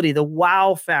capability, the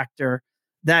wow factor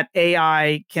that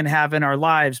AI can have in our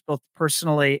lives, both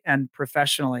personally and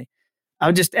professionally.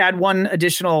 I'll just add one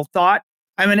additional thought.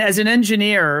 I mean, as an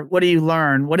engineer, what do you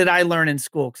learn? What did I learn in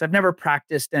school? Because I've never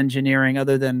practiced engineering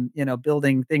other than,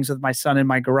 building things with my son in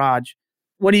my garage.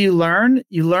 What do you learn?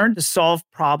 You learn to solve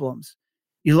problems.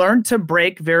 You learn to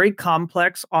break very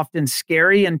complex, often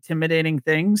scary, intimidating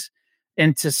things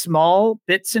into small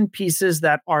bits and pieces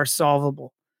that are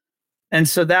solvable. And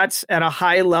so that's at a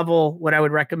high level what I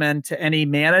would recommend to any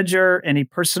manager, any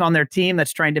person on their team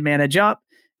that's trying to manage up,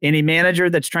 any manager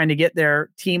that's trying to get their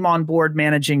team on board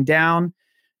managing down,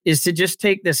 is to just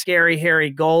take the scary, hairy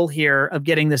goal here of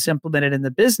getting this implemented in the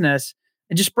business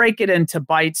and just break it into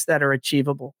bites that are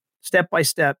achievable, step by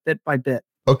step, bit by bit.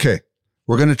 Okay.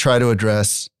 We're going to try to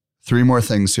address 3 more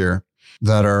things here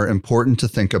that are important to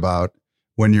think about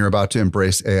when you're about to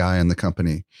embrace AI in the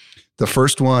company. The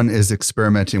first one is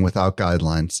experimenting without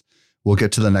guidelines. We'll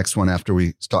get to the next one after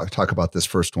we talk about this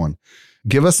first one.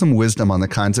 Give us some wisdom on the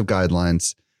kinds of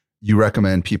guidelines you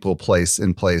recommend people place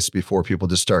in place before people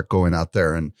just start going out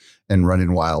there and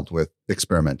running wild with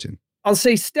experimenting. I'll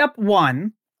say step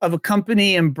 1 of a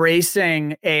company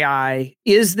embracing AI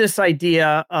is this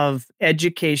idea of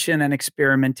education and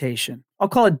experimentation. I'll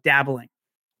call it dabbling.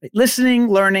 Listening,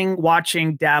 learning,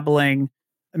 watching, dabbling.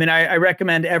 I mean, I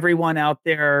recommend everyone out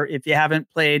there, if you haven't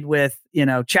played with,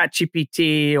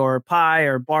 ChatGPT or Pi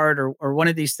or Bard or one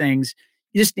of these things,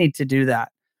 you just need to do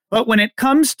that. But when it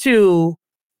comes to,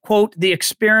 quote, the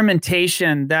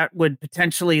experimentation that would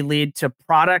potentially lead to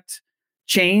product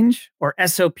change or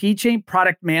SOP change,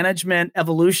 product management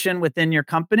evolution within your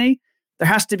company, there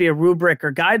has to be a rubric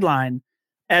or guideline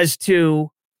as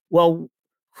to, well,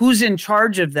 who's in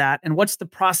charge of that and what's the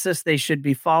process they should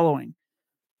be following.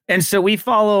 And so we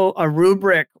follow a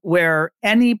rubric where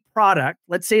any product,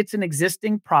 let's say it's an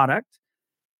existing product,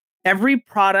 every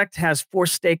product has 4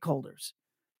 stakeholders.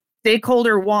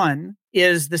 Stakeholder 1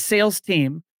 is the sales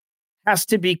team has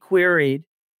to be queried.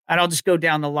 And I'll just go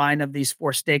down the line of these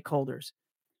 4 stakeholders.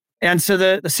 And so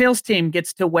the sales team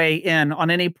gets to weigh in on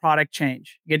any product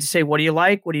change. You get to say, what do you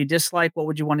like? What do you dislike? What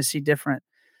would you want to see different?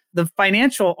 The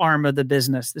financial arm of the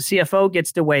business, the CFO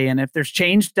gets to weigh in. If there's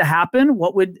change to happen,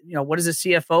 what does the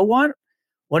CFO want?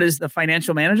 What is the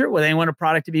financial manager? Well, they want a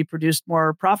product to be produced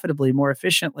more profitably, more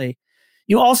efficiently.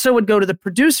 You also would go to the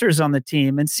producers on the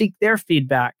team and seek their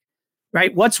feedback,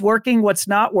 right? What's working? What's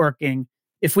not working?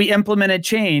 If we implemented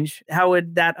change, how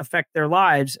would that affect their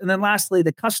lives? And then lastly,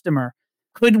 the customer.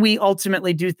 Could we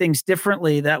ultimately do things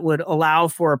differently that would allow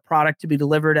for a product to be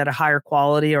delivered at a higher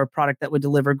quality or a product that would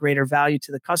deliver greater value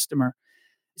to the customer?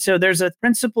 So there's a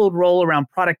principled role around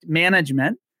product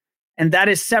management, and that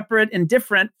is separate and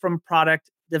different from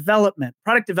product development.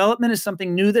 Product development is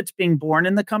something new that's being born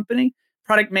in the company.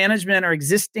 Product management are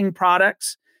existing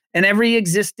products, and every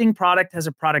existing product has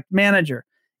a product manager,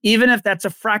 even if that's a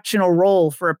fractional role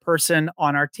for a person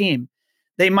on our team.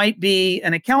 They might be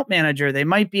an account manager, they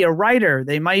might be a writer,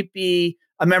 they might be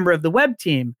a member of the web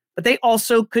team, but they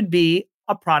also could be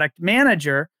a product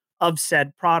manager of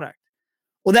said product.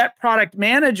 Well, that product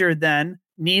manager then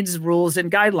needs rules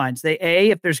and guidelines.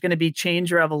 If there's going to be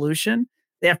change or evolution,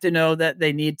 they have to know that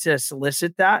they need to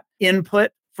solicit that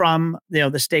input from the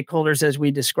stakeholders as we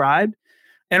described.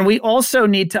 And we also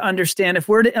need to understand, if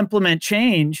we're to implement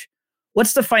change,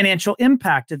 what's the financial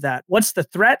impact of that? What's the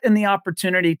threat and the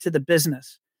opportunity to the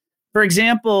business? For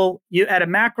example, you at a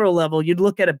macro level, you'd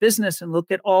look at a business and look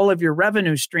at all of your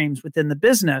revenue streams within the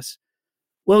business.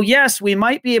 Well, yes, we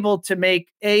might be able to make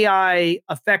AI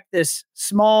affect this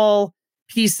small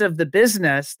piece of the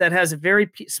business that has a very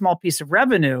small piece of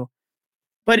revenue.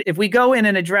 But if we go in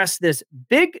and address this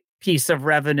big piece of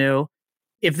revenue,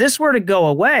 if this were to go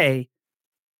away,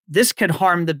 this could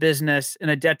harm the business in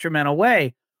a detrimental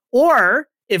way. Or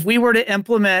if we were to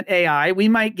implement AI, we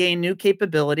might gain new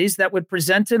capabilities that would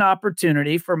present an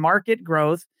opportunity for market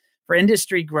growth, for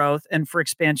industry growth, and for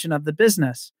expansion of the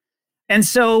business. And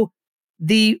so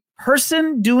the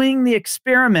person doing the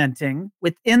experimenting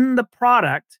within the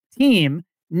product team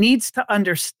needs to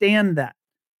understand that.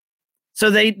 So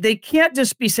they can't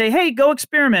just be say, hey, go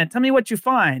experiment. Tell me what you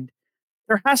find.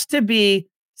 There has to be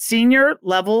senior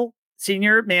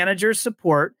manager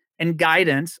support and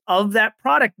guidance of that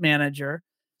product manager.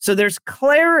 So there's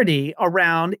clarity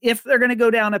around, if they're going to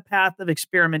go down a path of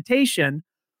experimentation,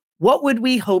 what would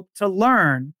we hope to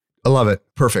learn? I love it.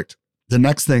 Perfect. The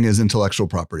next thing is intellectual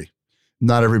property.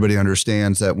 Not everybody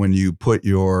understands that when you put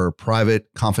your private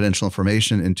confidential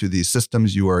information into these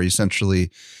systems, you are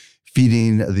essentially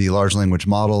feeding the large language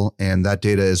model, and that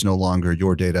data is no longer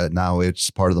your data. Now it's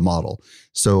part of the model.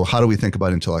 So how do we think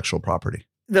about intellectual property?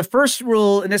 The first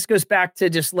rule, and this goes back to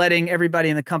just letting everybody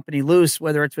in the company loose,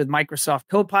 whether it's with Microsoft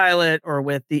Copilot or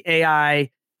with the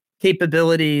AI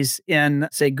capabilities in,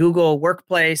 say, Google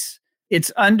Workplace,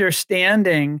 it's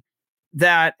understanding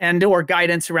that, or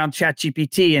guidance around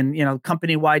ChatGPT and,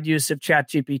 company-wide use of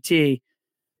ChatGPT.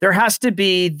 There has to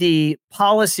be the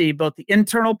policy, both the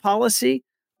internal policy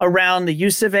around the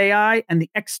use of AI and the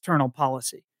external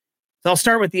policy. So I'll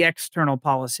start with the external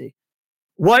policy.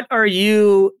 What are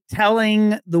you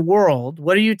telling the world?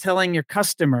 What are you telling your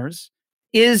customers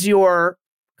is your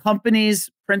company's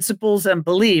principles and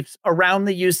beliefs around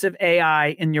the use of AI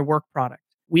in your work product?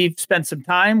 We've spent some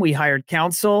time. We hired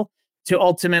counsel to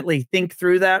ultimately think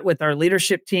through that with our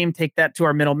leadership team, take that to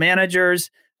our middle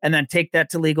managers, and then take that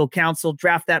to legal counsel,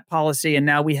 draft that policy. And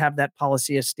now we have that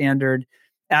policy as standard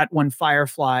at One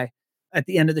Firefly. At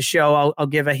the end of the show, I'll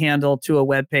give a handle to a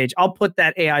web page. I'll put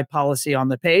that AI policy on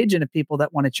the page. And if people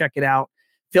that want to check it out,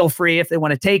 feel free. If they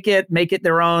want to take it, make it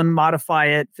their own, modify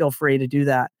it, feel free to do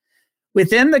that.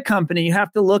 Within the company, you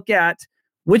have to look at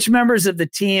which members of the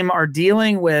team are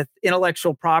dealing with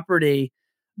intellectual property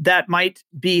that might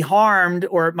be harmed,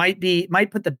 or it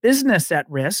might put the business at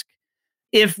risk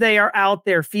if they are out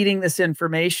there feeding this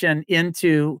information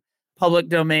into public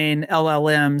domain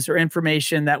LLMs or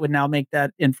information that would now make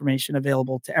that information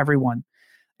available to everyone.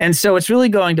 And so it's really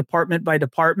going department by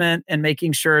department and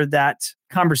making sure that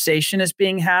conversation is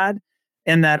being had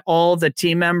and that all the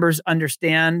team members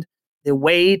understand the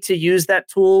way to use that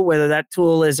tool, whether that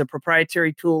tool is a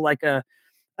proprietary tool like a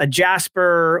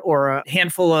Jasper or a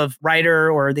handful of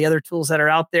Writer or the other tools that are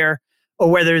out there, or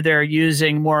whether they're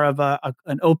using more of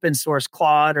an open source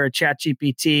Claude or a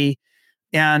ChatGPT.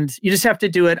 And you just have to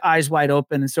do it eyes wide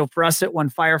open. And so for us at One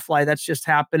Firefly, that's just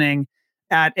happening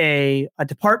at a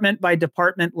department by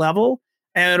department level.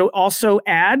 And it'll also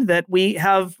add that we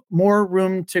have more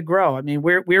room to grow. I mean,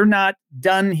 we're not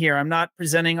done here. I'm not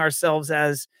presenting ourselves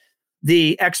as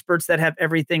the experts that have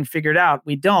everything figured out.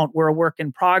 We don't. We're a work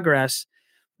in progress.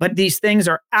 But these things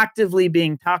are actively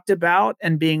being talked about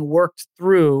and being worked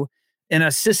through in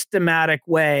a systematic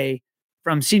way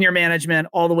from senior management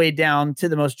all the way down to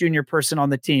the most junior person on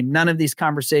the team. None of these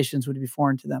conversations would be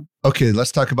foreign to them. Okay,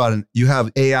 let's talk about it. You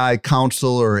have AI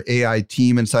council or AI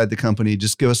team inside the company.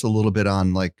 Just give us a little bit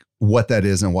on like what that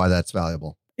is and why that's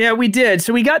valuable. Yeah, we did.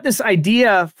 So we got this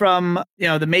idea from,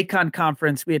 the MACON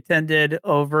conference we attended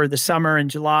over the summer in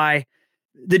July.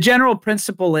 The general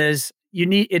principle is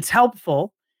it's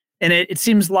helpful and it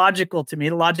seems logical to me.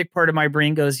 The logic part of my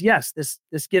brain goes, yes,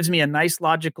 this gives me a nice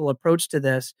logical approach to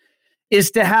this, is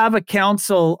to have a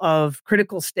council of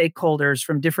critical stakeholders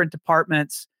from different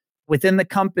departments within the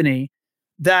company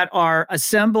that are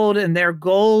assembled, and their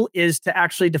goal is to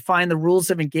actually define the rules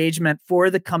of engagement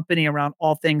for the company around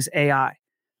all things AI.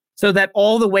 So that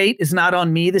all the weight is not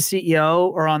on me, the CEO,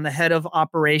 or on the head of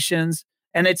operations,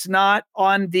 and it's not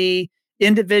on the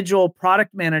individual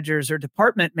product managers or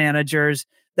department managers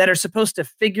that are supposed to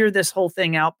figure this whole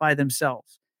thing out by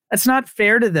themselves. That's not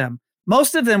fair to them.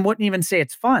 Most of them wouldn't even say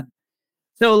it's fun.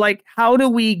 So like, how do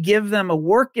we give them a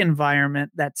work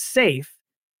environment that's safe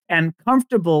and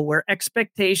comfortable, where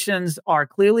expectations are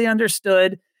clearly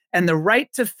understood and the right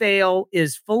to fail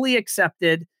is fully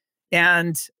accepted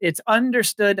and it's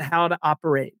understood how to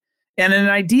operate? And in an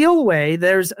ideal way,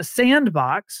 there's a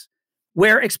sandbox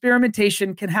where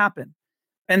experimentation can happen.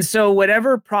 And so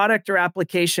whatever product or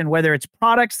application, whether it's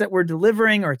products that we're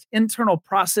delivering or it's internal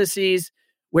processes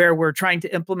where we're trying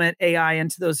to implement AI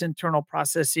into those internal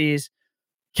processes,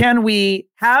 can we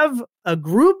have a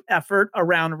group effort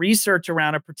around research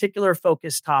around a particular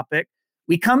focused topic?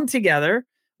 We come together,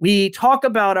 we talk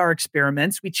about our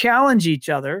experiments, we challenge each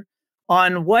other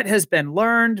on what has been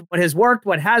learned, what has worked,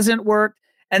 what hasn't worked.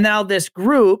 And now this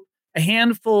group, a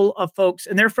handful of folks,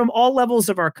 and they're from all levels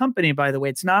of our company, by the way.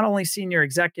 It's not only senior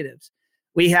executives.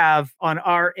 We have on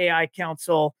our AI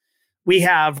council, we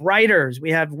have writers,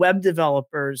 we have web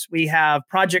developers, we have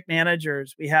project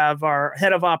managers, we have our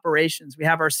head of operations, we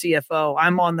have our CFO.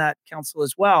 I'm on that council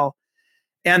as well.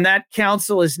 And that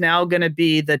council is now going to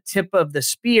be the tip of the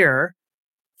spear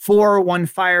for One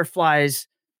Firefly's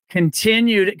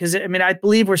continued, because I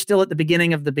believe we're still at the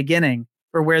beginning of the beginning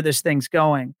for where this thing's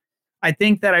going. I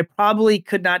think that I probably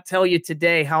could not tell you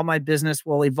today how my business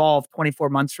will evolve 24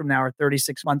 months from now or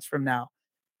 36 months from now.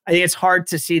 I think it's hard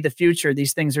to see the future.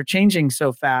 These things are changing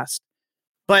so fast.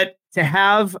 But to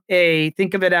have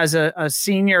think of it as a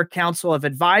senior council of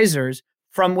advisors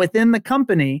from within the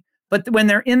company, but when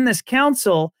they're in this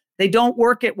council, they don't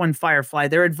work at One Firefly.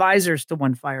 They're advisors to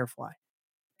One Firefly.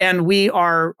 And we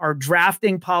are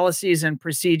drafting policies and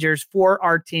procedures for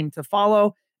our team to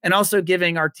follow, and also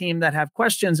giving our team that have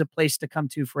questions a place to come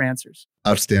to for answers.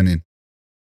 Outstanding.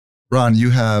 Ron, you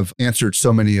have answered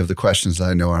so many of the questions that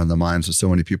I know are on the minds of so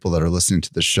many people that are listening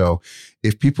to the show.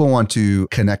 If people want to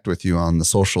connect with you on the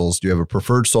socials, do you have a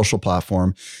preferred social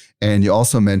platform? And you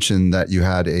also mentioned that you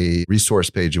had a resource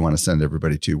page you want to send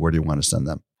everybody to. Where do you want to send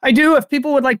them? I do. If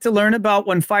people would like to learn about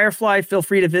One Firefly, feel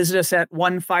free to visit us at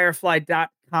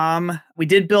onefirefly.com. We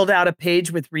did build out a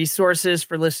page with resources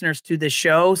for listeners to this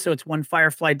show. So it's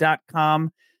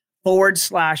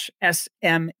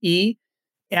onefirefly.com/SME.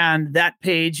 And that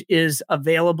page is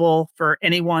available for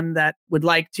anyone that would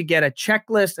like to get a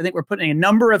checklist. I think we're putting a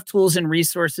number of tools and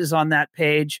resources on that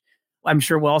page. I'm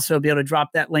sure we'll also be able to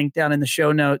drop that link down in the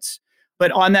show notes.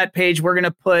 But on that page, we're going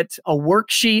to put a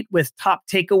worksheet with top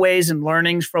takeaways and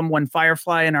learnings from One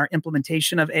Firefly and our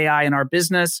implementation of AI in our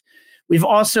business. We've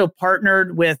also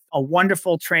partnered with a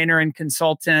wonderful trainer and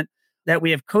consultant that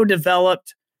we have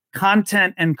co-developed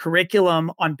content and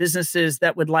curriculum on businesses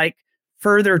that would like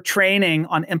further training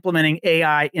on implementing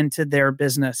AI into their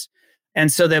business.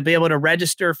 And so they'll be able to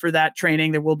register for that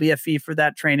training. There will be a fee for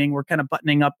that training. We're kind of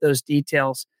buttoning up those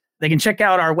details. They can check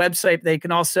out our website. They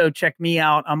can also check me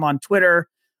out. I'm on Twitter,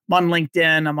 I'm on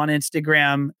LinkedIn, I'm on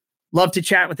Instagram. Love to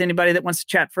chat with anybody that wants to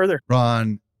chat further.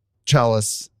 Ron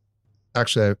Callis.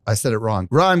 Actually, I said it wrong.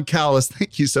 Ron Callis,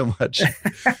 thank you so much.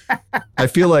 I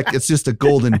feel like it's just a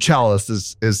golden chalice of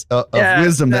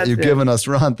wisdom that you've given us.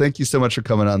 Ron, thank you so much for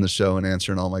coming on the show and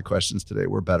answering all my questions today.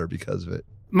 We're better because of it.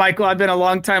 Michael, I've been a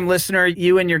longtime listener.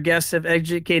 You and your guests have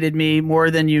educated me more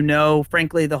than you know.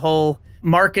 Frankly, the whole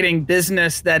marketing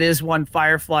business that is One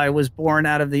Firefly was born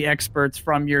out of the experts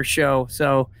from your show.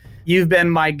 So you've been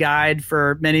my guide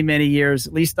for many, many years.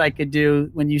 At least I could do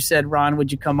when you said, Ron, would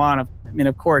you come on? I mean,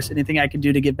 of course, anything I could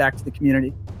do to give back to the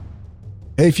community.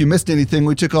 Hey, if you missed anything,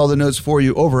 we took all the notes for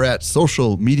you over at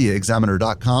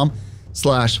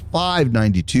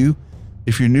socialmediaexaminer.com/592.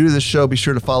 If you're new to the show, be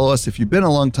sure to follow us. If you've been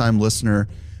a long-time listener,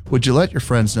 would you let your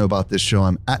friends know about this show?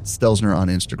 I'm at Stelzner on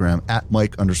Instagram, at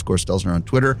Mike_Stelzner on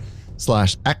Twitter.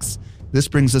 /X. This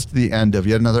brings us to the end of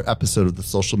yet another episode of the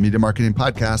Social Media Marketing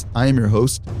Podcast. I am your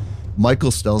host,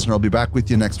 Michael Stelzner. I'll be back with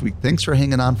you next week. Thanks for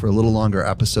hanging on for a little longer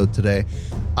episode today.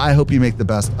 I hope you make the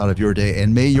best out of your day,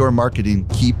 and may your marketing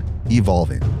keep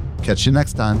evolving. Catch you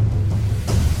next time.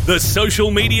 The Social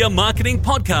Media Marketing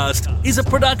Podcast is a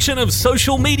production of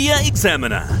Social Media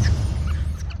Examiner.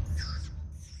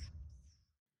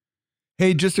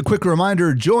 Hey, just a quick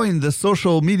reminder, join the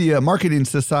Social Media Marketing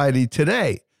Society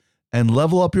today and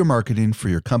level up your marketing for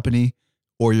your company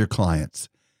or your clients.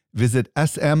 Visit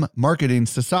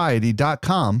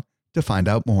smmarketingsociety.com to find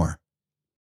out more.